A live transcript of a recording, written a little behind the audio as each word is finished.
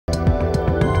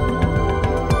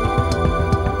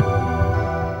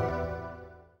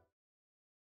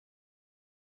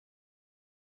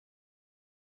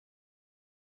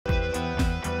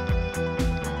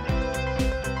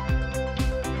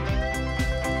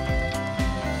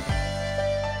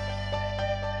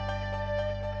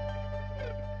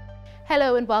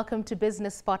Hello and welcome to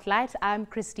Business Spotlight. I'm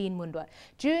Christine Mundwa.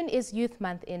 June is Youth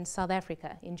Month in South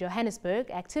Africa. In Johannesburg,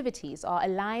 activities are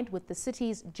aligned with the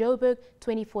city's Joburg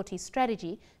 2040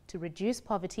 strategy to reduce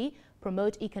poverty,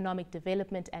 promote economic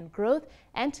development and growth,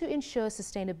 and to ensure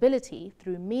sustainability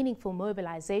through meaningful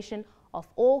mobilization of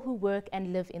all who work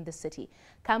and live in the city.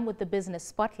 Come with the Business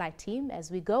Spotlight team as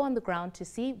we go on the ground to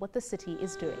see what the city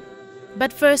is doing.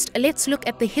 But first, let's look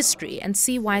at the history and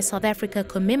see why South Africa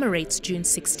commemorates June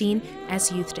 16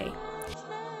 as Youth Day.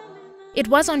 It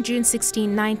was on June 16,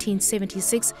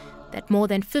 1976, that more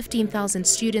than 15,000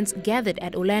 students gathered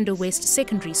at Orlando West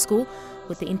Secondary School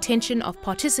with the intention of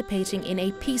participating in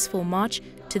a peaceful march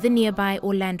to the nearby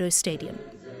Orlando Stadium.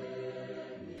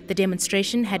 The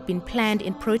demonstration had been planned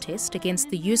in protest against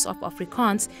the use of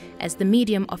Afrikaans as the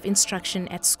medium of instruction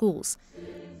at schools.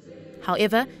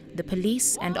 However, the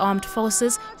police and armed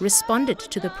forces responded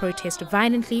to the protest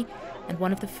violently, and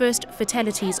one of the first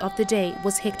fatalities of the day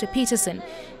was Hector Peterson,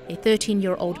 a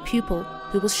 13-year-old pupil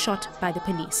who was shot by the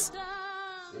police.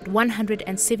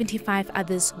 175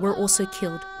 others were also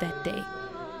killed that day.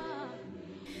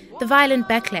 The violent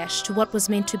backlash to what was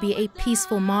meant to be a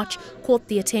peaceful march caught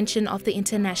the attention of the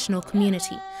international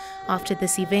community. After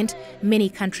this event, many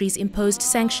countries imposed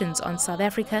sanctions on South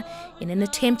Africa in an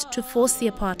attempt to force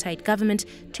the apartheid government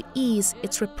to ease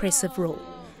its repressive rule.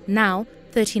 Now,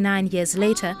 39 years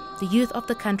later, the youth of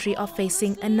the country are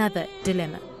facing another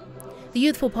dilemma. The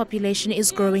youthful population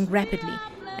is growing rapidly,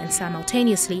 and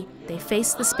simultaneously, they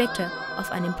face the spectre of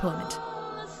unemployment.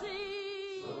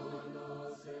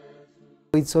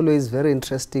 It's always very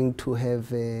interesting to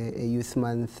have a Youth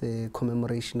Month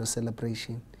commemoration or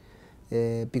celebration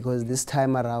because this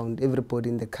time around everybody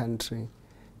in the country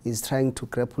is trying to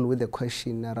grapple with the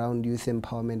question around youth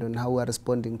empowerment and how we are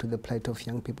responding to the plight of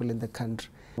young people in the country.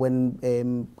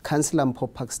 When Councillor Mpho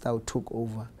Pakstow took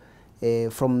over,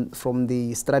 from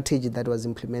the strategy that was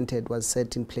implemented was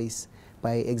set in place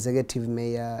by Executive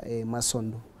Mayor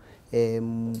Masondo,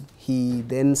 he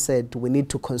then said we need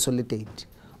to consolidate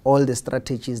all the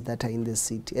strategies that are in the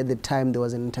city. At the time, there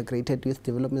was an integrated youth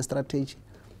development strategy,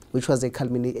 which was a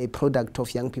product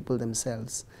of young people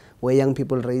themselves, where young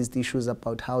people raised issues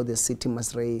about how the city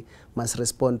must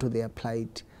respond to their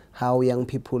plight, how young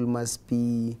people must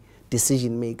be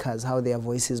decision makers, how their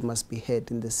voices must be heard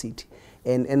in the city.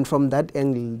 And from that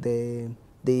angle,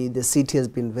 the city has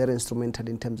been very instrumental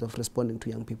in terms of responding to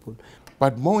young people.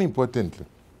 But more importantly,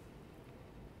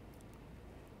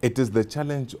 it is the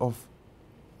challenge of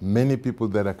many people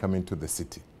that are coming to the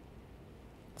city.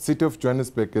 City of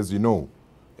Johannesburg, as you know,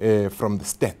 from the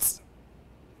stats,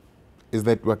 is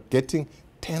that we're getting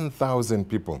 10,000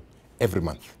 people every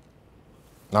month.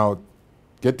 Now,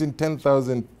 getting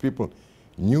 10,000 people,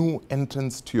 new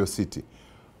entrants to your city,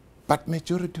 but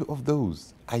majority of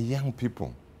those are young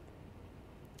people.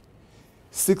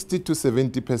 60 to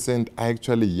 70% are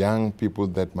actually young people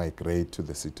that migrate to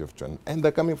the city of Johannesburg, and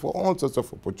they're coming for all sorts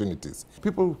of opportunities.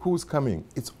 People who's coming,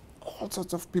 it's all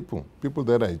sorts of people, people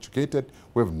that are educated.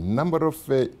 We have a number of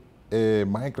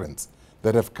migrants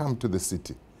that have come to the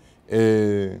city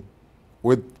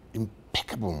with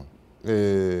impeccable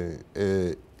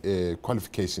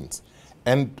qualifications.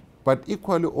 But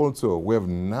equally also, we have a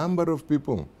number of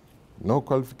people, no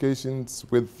qualifications,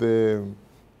 with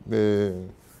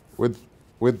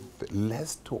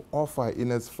less to offer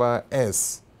in as far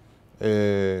as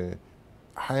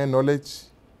higher knowledge,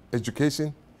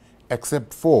 education,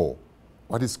 except for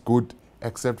what is good,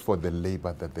 except for the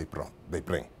labor that they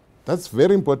bring. That's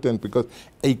very important because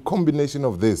a combination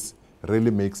of this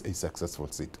really makes a successful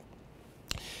city.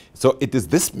 So it is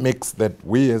this mix that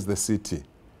we as the city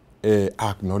are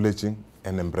acknowledging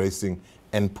and embracing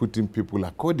and putting people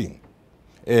according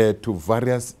to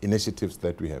various initiatives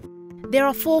that we have. There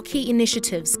are 4 key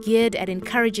initiatives geared at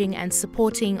encouraging and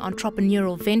supporting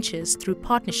entrepreneurial ventures through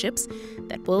partnerships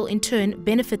that will in turn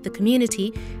benefit the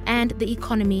community and the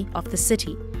economy of the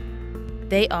city.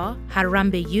 They are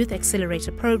Harambee Youth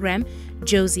Accelerator Program,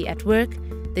 Jozi at Work,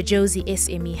 the Jozi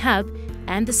SME Hub,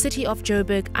 and the City of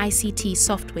Joburg ICT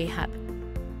Software Hub.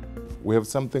 We have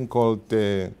something called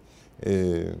EPWP.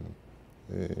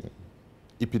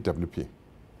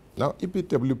 Now,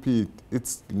 EPWP,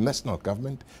 it's national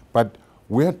government, but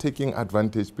we're taking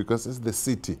advantage because it's the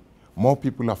city. More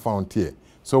people are found here.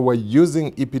 So we're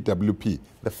using EPWP,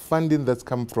 the funding that's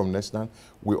come from national.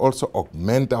 We also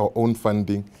augment our own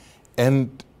funding.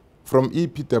 And from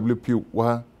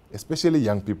EPWP, especially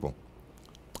young people,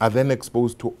 are then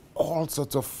exposed to all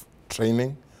sorts of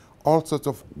training, all sorts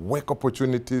of work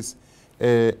opportunities,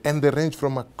 and they range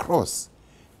from across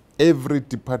every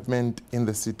department in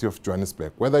the city of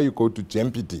Johannesburg. Whether you go to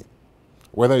JMPD,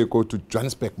 whether you go to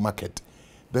Johannesburg market,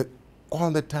 that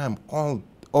all the time,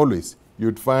 always,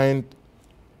 you'd find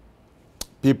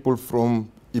people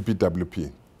from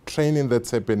EPWP, training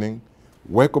that's happening,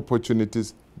 work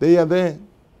opportunities. They are there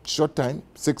short time,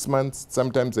 6 months,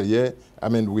 sometimes a year. I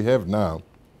mean, we have now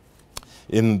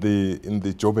in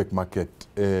the Joburg market,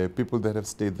 people that have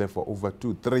stayed there for over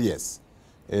 2-3 years,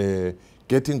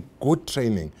 getting good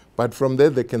training. But from there,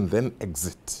 they can then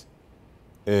exit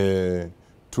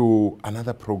to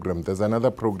another program. There's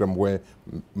another program where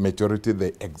majority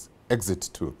they exit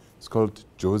to. It's called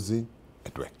Jozi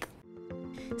Work.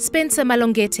 Spencer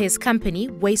Malongete's company,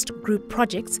 Waste Group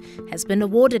Projects, has been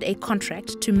awarded a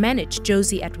contract to manage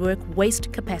Jozi at Work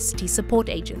waste capacity support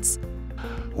agents.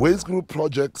 Waste Group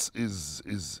Projects is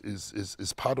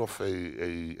part of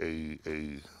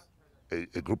a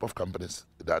group of companies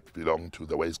that belong to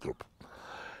the Waste Group.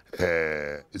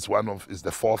 It's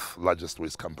the 4th largest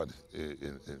waste company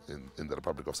in the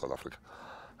Republic of South Africa.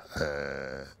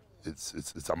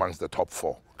 It's amongst the top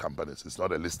 4 companies. It's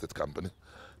not a listed company.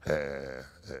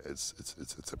 It's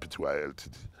a PTY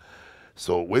Ltd.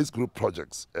 So Waste Group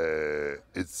Projects,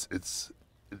 it's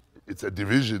a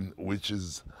division which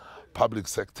is public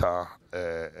sector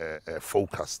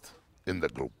focused in the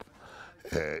group.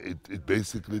 It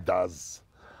basically does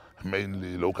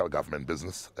mainly local government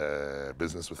business,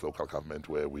 business with local government,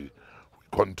 where we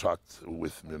contract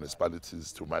with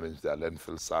municipalities to manage their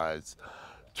landfill sites,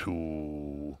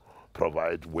 to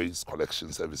provide waste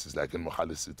collection services. Like in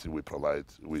Mohali City, we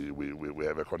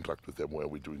have a contract with them where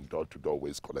we're doing door-to-door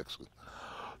waste collection.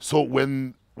 So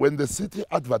when the city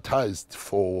of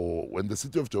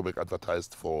Joburg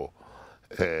advertised for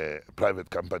private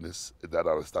companies that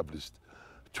are established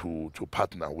to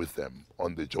partner with them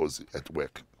on the Jozi at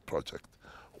Work project,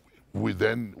 we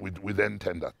then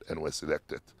tendered and were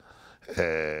selected.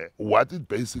 What it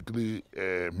basically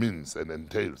means and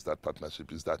entails, that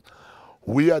partnership, is that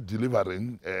we are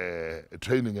delivering a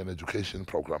training and education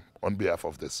program on behalf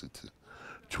of the city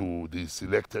to the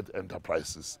selected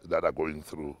enterprises that are going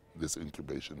through this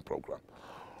incubation program.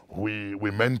 We're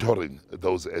mentoring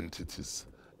those entities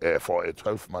for a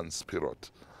 12-month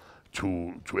period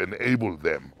to enable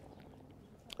them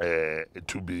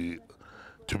to be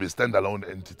standalone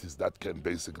entities that can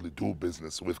basically do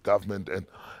business with government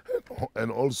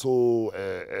and also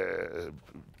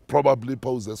probably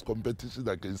poses competition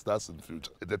against us in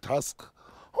future. The task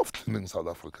of cleaning South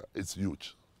Africa is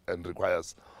huge and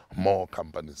requires more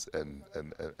companies and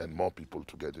more people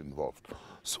to get involved.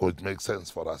 So it makes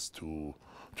sense for us to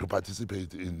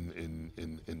participate in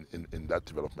that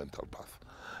developmental path.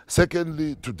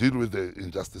 Secondly, to deal with the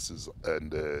injustices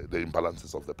and the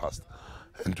imbalances of the past,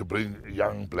 and to bring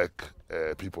young black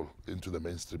people into the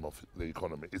mainstream of the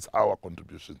economy. It's our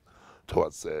contribution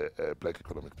towards black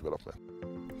economic development.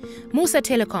 Musa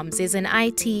Telecoms is an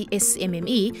IT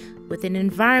SME with an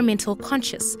environmental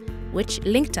conscious, which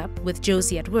linked up with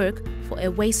Jozi at Work for a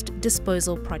waste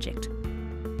disposal project.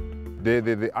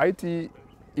 The IT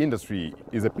industry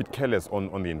is a bit careless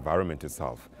on the environment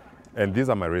itself. And these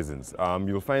are my reasons.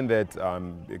 You'll find that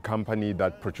a company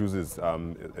that produces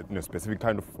a specific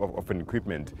kind of an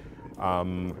equipment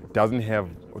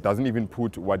doesn't even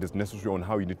put what is necessary on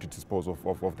how you need to dispose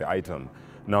of the item.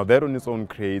 Now that on its own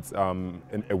creates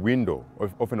a window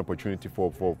of an opportunity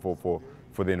for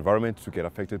the environment to get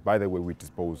affected by the way we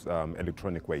dispose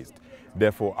electronic waste.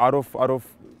 Therefore, out of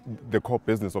the core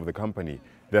business of the company,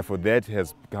 therefore that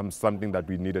has become something that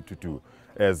we needed to do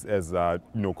as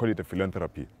call it a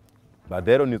philanthropy. But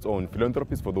that on its own,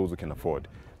 philanthropy is for those who can afford.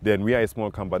 Then we are a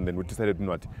small company, then we decided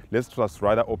let's just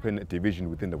rather open a division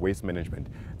within the waste management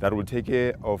that will take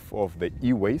care of the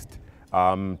e-waste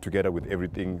together with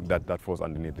everything that falls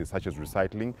underneath this, such as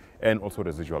recycling and also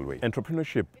residual waste.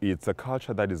 Entrepreneurship, it's a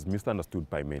culture that is misunderstood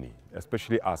by many,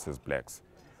 especially us as blacks.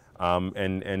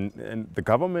 And the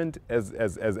government,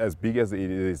 as big as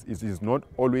it is not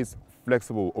always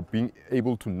flexible or being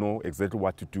able to know exactly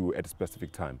what to do at a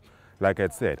specific time. Like I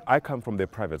said, I come from the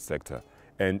private sector,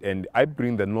 and I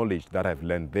bring the knowledge that I've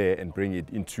learned there and bring it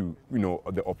into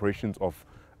the operations of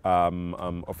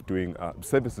doing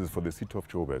services for the City of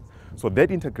Joburg. So that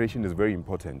integration is very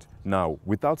important. Now,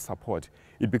 without support,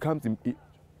 it becomes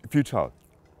futile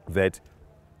that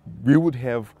we would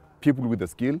have people with the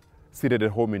skill seated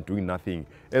at home and doing nothing,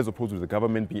 as opposed to the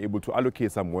government being able to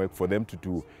allocate some work for them to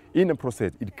do. In a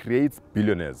process, it creates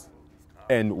billionaires.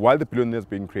 And while the billionaires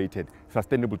being created,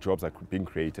 sustainable jobs are being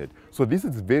created. So this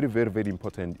is very, very, very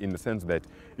important in the sense that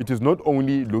it is not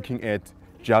only looking at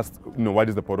just what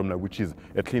is the bottom line, which is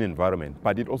a clean environment,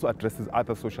 but it also addresses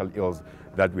other social ills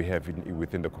that we have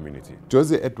within the community.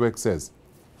 Jozi at Work says,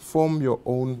 form your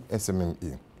own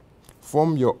SME.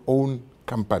 form your own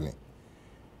company.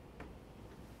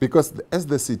 Because as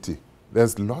the city,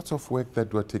 there's lots of work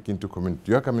that we're taking to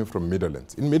community. You are coming from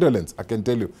Middlelands. In Middlelands, I can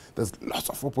tell you, there's lots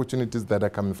of opportunities that are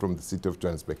coming from the City of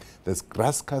Johannesburg. There's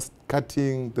grass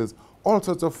cutting, there's all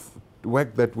sorts of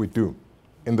work that we do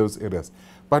in those areas.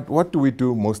 But what do we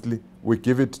do mostly? We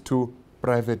give it to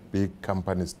private big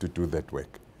companies to do that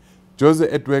work.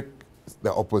 Jozi at Work is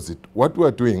the opposite. What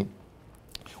we're doing,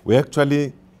 we're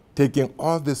actually taking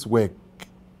all this work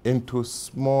into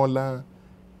smaller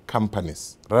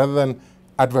companies rather than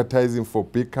advertising for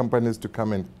big companies to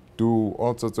come and do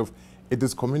all sorts of, it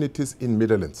is communities in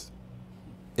Middlelands,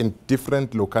 in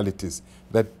different localities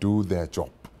that do their job.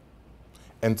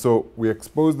 And so we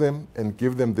expose them and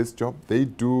give them this job. They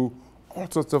do all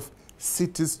sorts of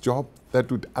cities job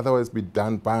that would otherwise be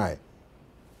done by,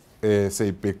 say,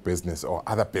 big business or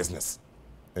other business.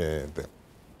 And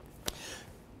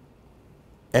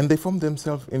they form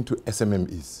themselves into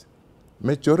SMEs.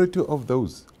 Majority of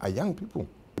those are young people.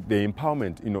 The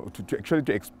empowerment, to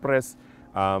actually express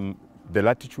the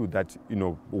latitude that,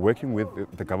 working with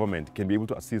the government can be able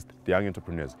to assist the young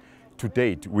entrepreneurs. To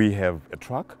date, we have a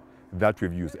truck that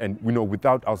we've used, and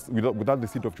without the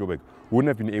City of Joburg, we wouldn't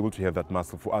have been able to have that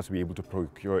muscle for us to be able to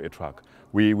procure a truck.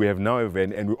 We have now a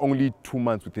van, and we're only 2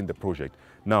 months within the project.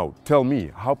 Now, tell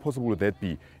me, how possible would that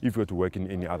be if we were to work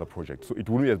in any other project? So it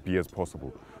wouldn't be as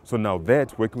possible. So now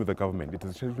that, working with the government, it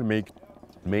has essentially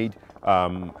made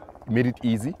it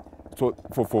easy for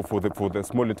the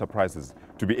small enterprises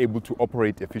to be able to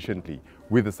operate efficiently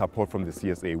with the support from the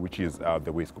CSA, which is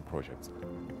the Waste Scoop project.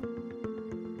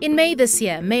 In May this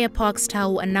year, Mayor Parks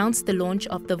Tau announced the launch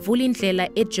of the Vulindlela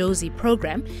at Jozi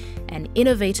program, an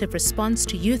innovative response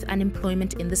to youth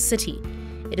unemployment in the city.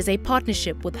 It is a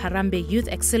partnership with Harambee Youth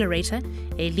Accelerator,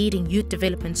 a leading youth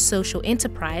development social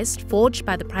enterprise forged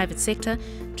by the private sector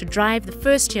to drive the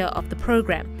first year of the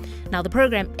program. Now, the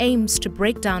program aims to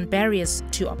break down barriers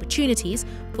to opportunities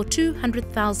for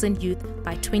 200,000 youth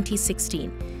by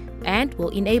 2016 and will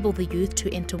enable the youth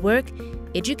to enter work,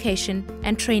 education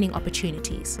and training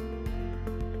opportunities.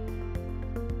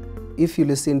 If you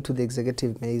listen to the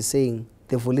executive mayor, he's saying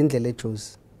the Vulindlela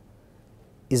Jozi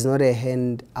is not a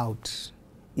hand out,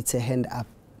 it's a hand up.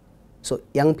 So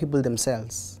young people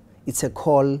themselves, it's a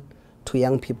call to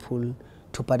young people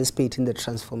to participate in the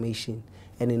transformation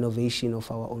and innovation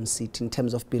of our own city in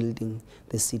terms of building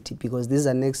the city, because these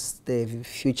are next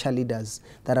future leaders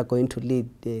that are going to lead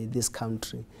this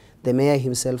country. The mayor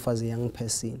himself was a young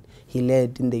person. He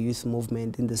led in the youth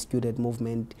movement, in the student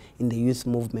movement, in the youth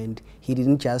movement. He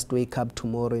didn't just wake up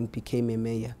tomorrow and became a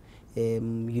mayor.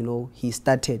 He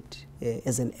started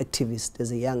as an activist,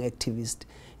 as a young activist,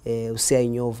 a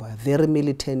very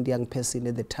militant young person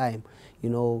at the time.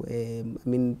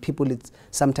 People,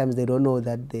 sometimes they don't know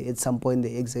that at some point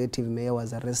the executive mayor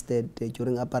was arrested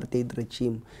during apartheid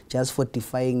regime, just for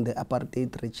defying the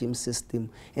apartheid regime system.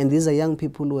 And these are young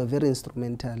people who are very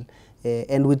instrumental,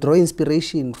 and we draw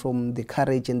inspiration from the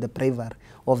courage and the bravery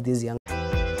of these young people.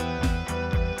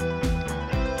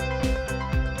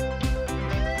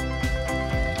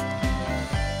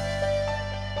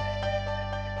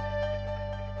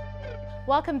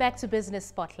 Welcome back to Business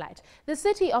Spotlight. The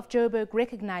City of Joburg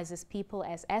recognizes people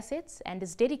as assets and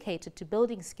is dedicated to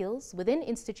building skills within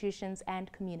institutions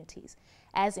and communities.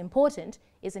 As important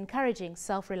is encouraging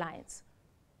self-reliance.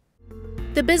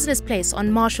 The business place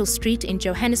on Marshall Street in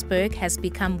Johannesburg has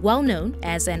become well known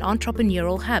as an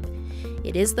entrepreneurial hub.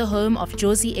 It is the home of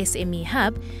Jozi SME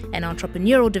Hub, an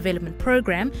entrepreneurial development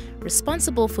program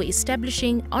responsible for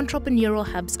establishing entrepreneurial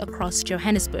hubs across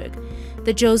Johannesburg.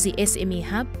 The Jozi SME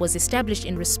Hub was established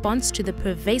in response to the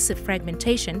pervasive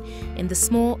fragmentation in the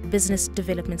small business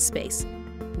development space,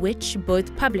 which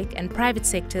both public and private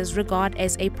sectors regard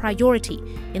as a priority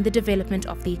in the development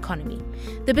of the economy.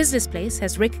 The business place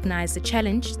has recognized the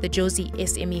challenge the Jozi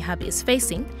SME Hub is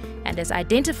facing and has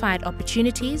identified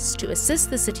opportunities to assist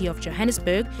the City of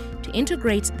Johannesburg to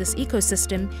integrate this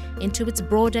ecosystem into its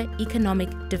broader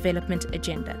economic development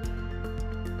agenda.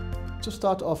 To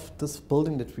start off, this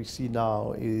building that we see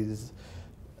now is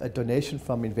a donation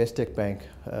from Investec Bank,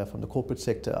 from the corporate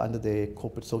sector under their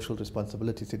corporate social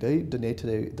responsibility. So they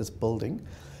donated this building,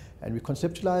 and we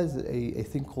conceptualized a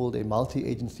thing called a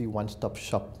multi-agency one-stop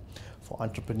shop for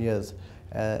entrepreneurs.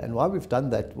 And why we've done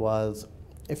that was,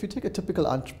 if you take a typical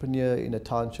entrepreneur in a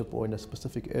township or in a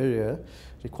specific area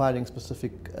requiring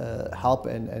specific help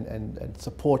and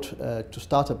support to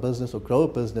start a business or grow a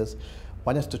business,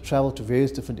 one has to travel to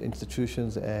various different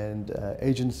institutions and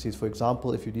agencies. For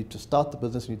example, if you need to start the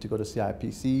business, you need to go to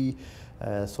CIPC,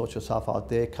 sort yourself out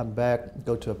there, come back,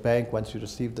 go to a bank once you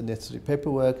receive the necessary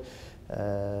paperwork,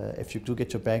 If you do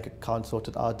get your bank account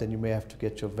sorted out, then you may have to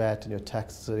get your VAT and your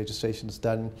tax registrations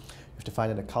done. You have to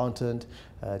find an accountant.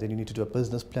 Then you need to do a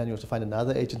business plan. You have to find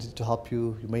another agency to help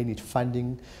you. You may need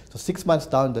funding. So 6 months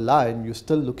down the line, you're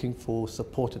still looking for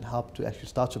support and help to actually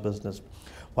start your business.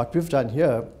 What we've done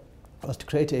here was to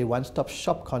create a one-stop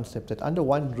shop concept that under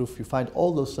one roof you find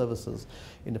all those services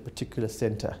in a particular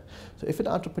center. So if an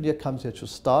entrepreneur comes here to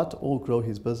start or grow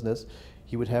his business,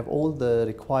 he would have all the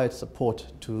required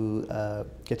support to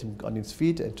get him on his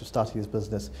feet and to start his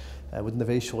business within a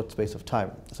very short space of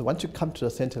time. So once you come to a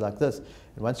center like this,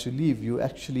 and once you leave, you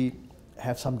actually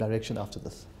have some direction after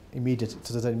this, immediate.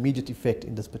 So there's an immediate effect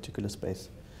in this particular space.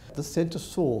 This center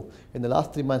saw in the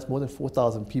last 3 months more than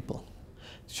 4,000 people,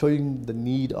 showing the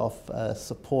need of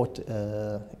support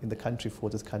in the country for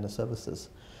this kind of services.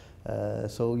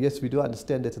 So yes, we do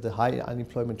understand that the high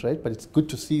unemployment rate, but it's good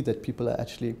to see that people are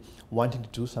actually wanting to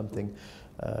do something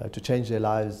to change their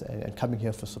lives and coming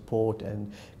here for support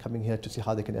and coming here to see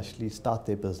how they can actually start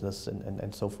their business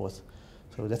and so forth.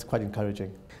 So that's quite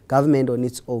encouraging. Government on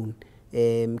its own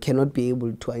cannot be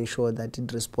able to ensure that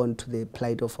it responds to the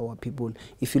plight of our people.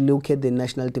 If you look at the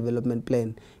National Development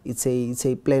Plan, it's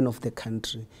a plan of the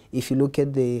country. If you look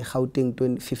at the Gauteng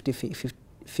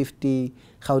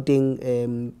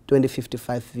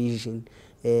 2055 vision,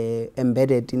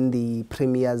 embedded in the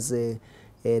Premier's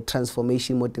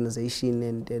transformation, modernization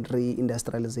and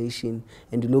re-industrialization,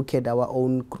 and you look at our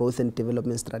own growth and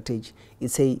development strategy,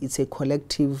 it's a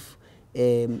collective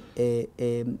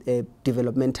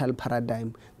developmental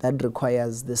paradigm that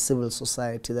requires the civil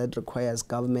society, that requires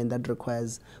government, that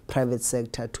requires private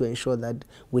sector to ensure that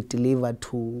we deliver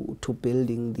to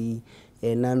building the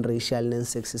non-racial,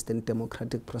 non-sexist and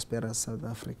democratic prosperous South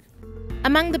Africa.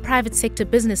 Among the private sector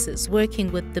businesses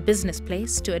working with the Business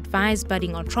Place to advise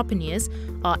budding entrepreneurs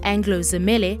are Anglo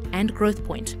Zimele and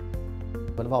GrowthPoint.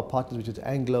 One of our partners, which is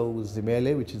Anglo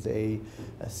Zimele, which is a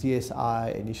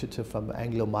CSI initiative from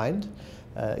Anglo Mind,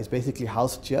 is basically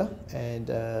housed here, and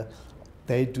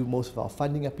they do most of our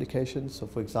funding applications. So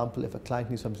for example, if a client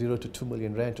needs from 0 to 2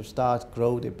 million rand to start,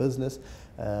 grow their business,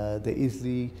 they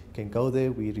easily can go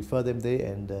there, we refer them there,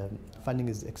 and funding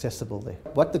is accessible there.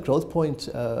 What the GrowthPoint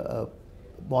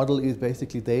model is,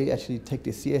 basically they actually take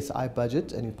the CSI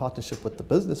budget, and in partnership with the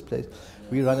Business Place,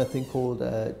 we run a thing called,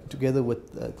 together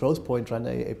with GrowthPoint, run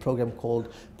a program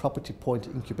called Property Point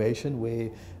Incubation, where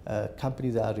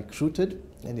companies are recruited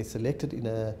and they're selected in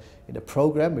a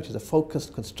program which is a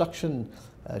focused construction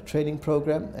training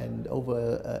program, and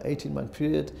over an 18-month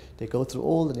period they go through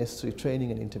all the necessary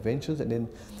training and interventions, and then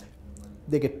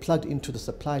they get plugged into the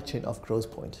supply chain of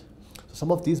GrowthPoint. So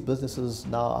some of these businesses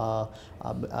now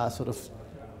are sort of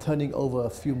turning over a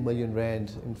few million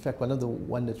rand. In fact, one of the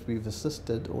one that we've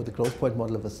assisted, or the GrowthPoint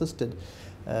model have assisted,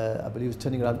 I believe is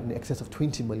turning around in excess of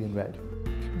 20 million rand.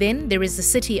 Then there is the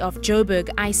City of Joburg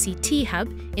ICT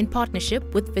Hub in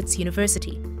partnership with Wits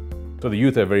University. So the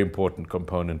youth are a very important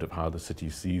component of how the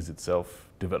city sees itself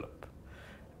develop.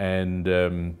 And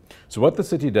so what the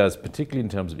city does, particularly in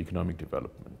terms of economic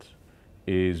development,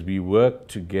 is we work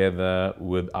together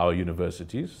with our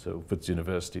universities. So Wits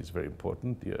University is very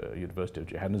important. The University of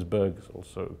Johannesburg is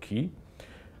also key,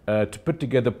 to put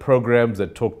together programs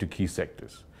that talk to key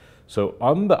sectors. So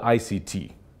on the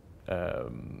ICT,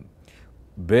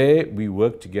 there we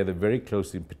work together very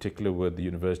closely, in particular with the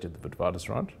University of the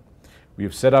Witwatersrand. We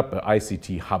have set up an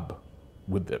ICT hub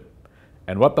with them.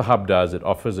 And what the hub does, it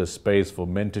offers a space for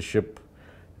mentorship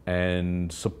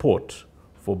and support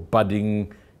for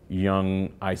budding young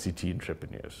ICT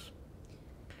entrepreneurs.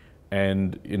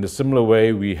 And in a similar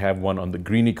way, we have one on the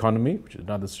green economy, which is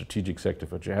another strategic sector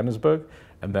for Johannesburg,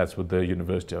 and that's with the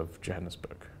University of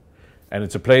Johannesburg. And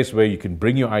it's a place where you can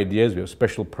bring your ideas. We have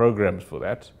special programs for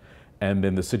that. And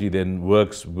then the city then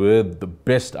works with the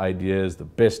best ideas, the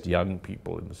best young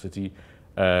people in the city,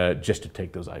 just to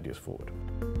take those ideas forward.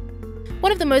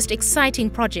 One of the most exciting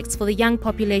projects for the young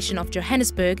population of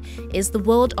Johannesburg is the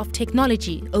world of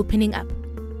technology opening up.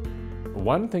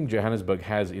 One thing Johannesburg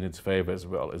has in its favor as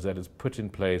well is that it's put in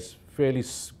place fairly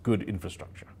good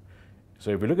infrastructure. So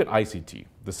if we look at ICT,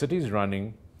 the city is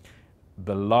running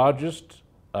the largest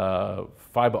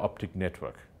fiber optic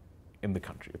network in the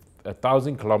country.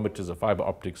 1,000 kilometers of fiber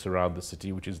optics around the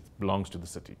city, which belongs to the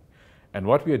city. And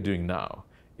what we are doing now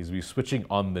is we're switching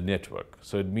on the network.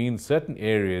 So it means certain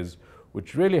areas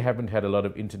which really haven't had a lot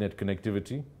of internet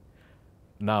connectivity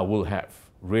now will have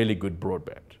really good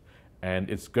broadband.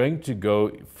 And it's going to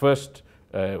go first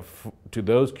to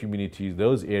those communities,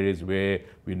 those areas where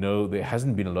we know there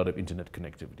hasn't been a lot of internet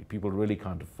connectivity. People really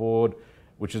can't afford,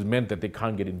 which has meant that they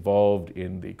can't get involved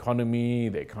in the economy,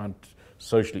 they can't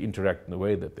socially interact in the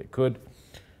way that they could.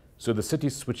 So the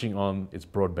city's switching on its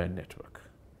broadband network.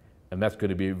 And that's going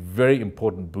to be a very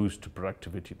important boost to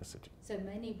productivity in the city. So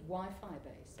mainly Wi-Fi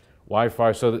based?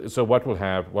 Wi-Fi, so what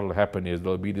will happen is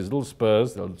there'll be these little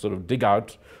spurs, they'll sort of dig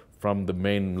out from the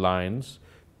main lines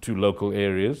to local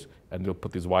areas, and they'll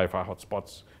put these Wi-Fi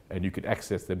hotspots, and you can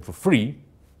access them for free,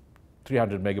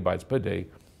 300 megabytes per day,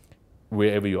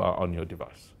 wherever you are on your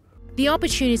device. The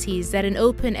opportunities that an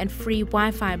open and free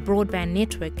Wi-Fi broadband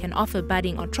network can offer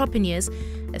budding entrepreneurs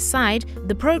aside,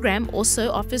 the program also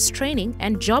offers training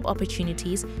and job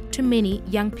opportunities to many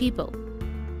young people.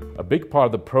 A big part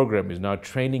of the program is now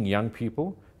training young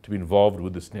people to be involved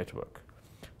with this network.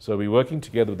 So we're working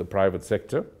together with the private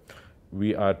sector.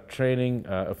 We are training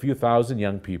a few thousand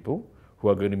young people who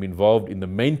are going to be involved in the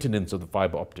maintenance of the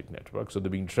fiber optic network. So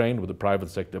they're being trained with the private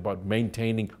sector about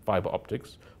maintaining fiber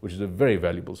optics, which is a very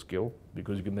valuable skill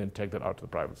because you can then take that out to the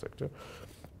private sector.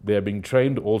 They're being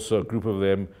trained also, a group of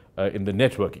them, in the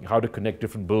networking, how to connect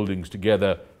different buildings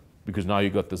together because now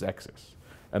you've got this access.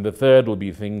 And the third will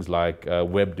be things like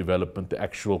web development, the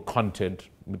actual content,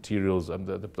 materials, and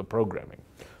the programming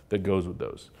that goes with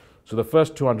those. So the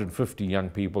first 250 young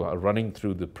people are running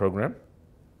through the program.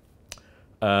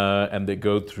 And they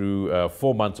go through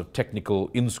 4 months of technical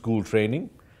in-school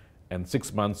training and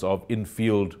 6 months of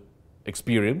in-field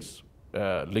experience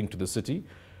linked to the city.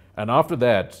 And after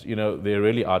that, you know, they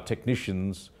really are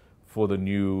technicians for the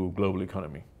new global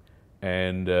economy.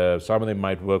 And some of them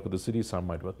might work with the city, some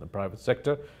might work in the private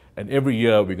sector. And every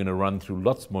year we're going to run through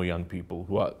lots more young people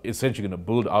who are essentially going to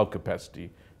build our capacity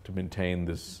to maintain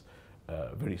this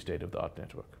very state-of-the-art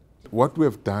network. What we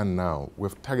have done now,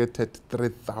 we've targeted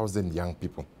 3,000 young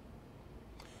people.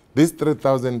 These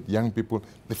 3,000 young people,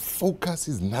 the focus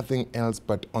is nothing else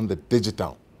but on the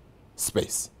digital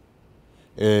space.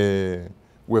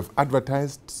 We've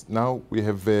advertised now, we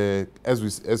have,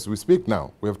 as we speak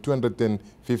now, we have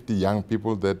 250 young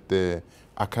people that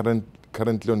are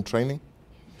currently on training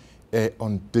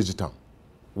on digital.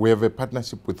 We have a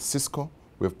partnership with Cisco,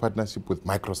 we have a partnership with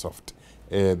Microsoft.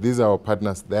 These are our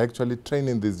partners. They're actually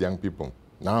training these young people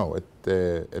now at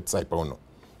Saipono.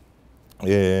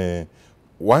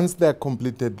 Once they're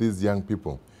completed, these young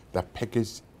people, they're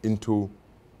packaged into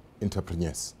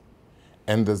entrepreneurs.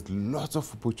 And there's lots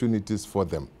of opportunities for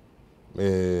them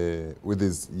with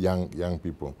these young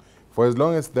people. For as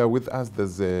long as they're with us,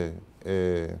 there's a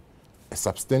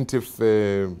substantive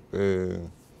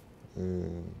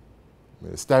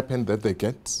stipend that they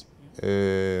get.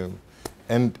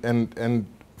 And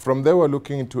from there, we're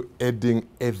looking into adding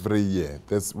every year.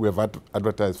 We have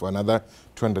advertised for another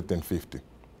 250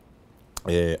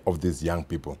 of these young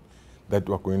people that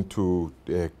we're going to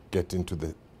get into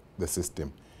the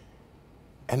system.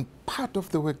 And part of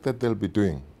the work that they'll be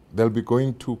doing, they'll be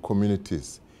going to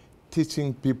communities,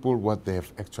 teaching people what they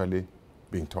have actually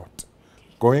been taught.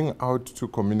 Going out to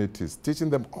communities, teaching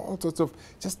them all sorts of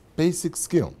just basic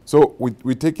skill. So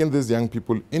we're taking these young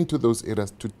people into those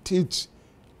areas to teach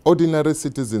ordinary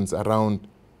citizens around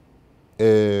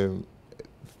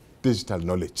digital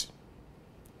knowledge,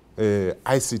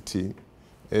 ICT,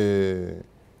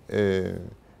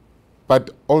 but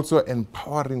also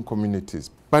empowering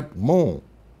communities. But more,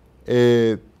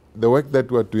 the work that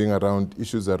we're doing around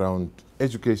issues around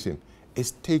education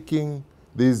is taking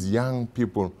these young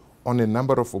people on a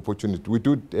number of opportunities. We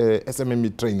do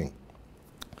SME training,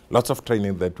 lots of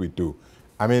training that we do.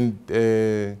 I mean,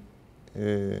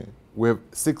 we have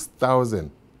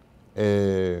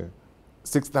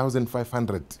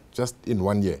 6,500 just in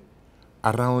 1 year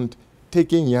around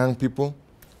taking young people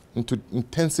into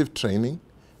intensive training,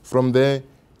 from there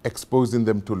exposing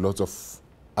them to lots of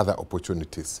other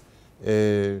opportunities.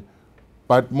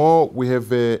 But more, we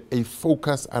have a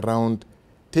focus around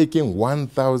taking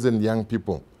 1,000 young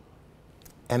people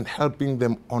and helping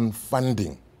them on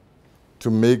funding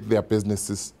to make their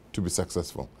businesses to be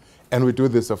successful. And we do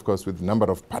this, of course, with a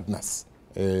number of partners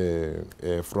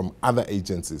from other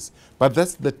agencies. But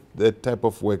that's the type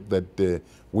of work that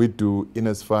we do in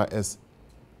as far as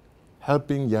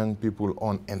helping young people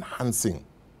on enhancing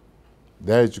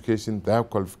their education, their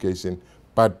qualification,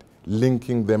 but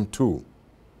linking them to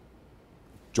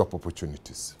job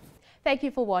opportunities. Thank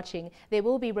you for watching. There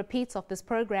will be repeats of this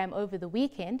program over the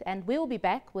weekend, and we'll be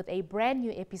back with a brand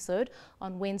new episode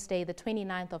on Wednesday, the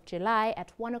 29th of July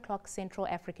at 1 o'clock Central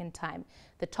African Time.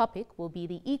 The topic will be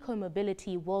the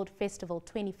Eco-Mobility World Festival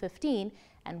 2015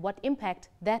 and what impact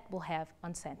that will have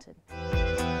on Sandton.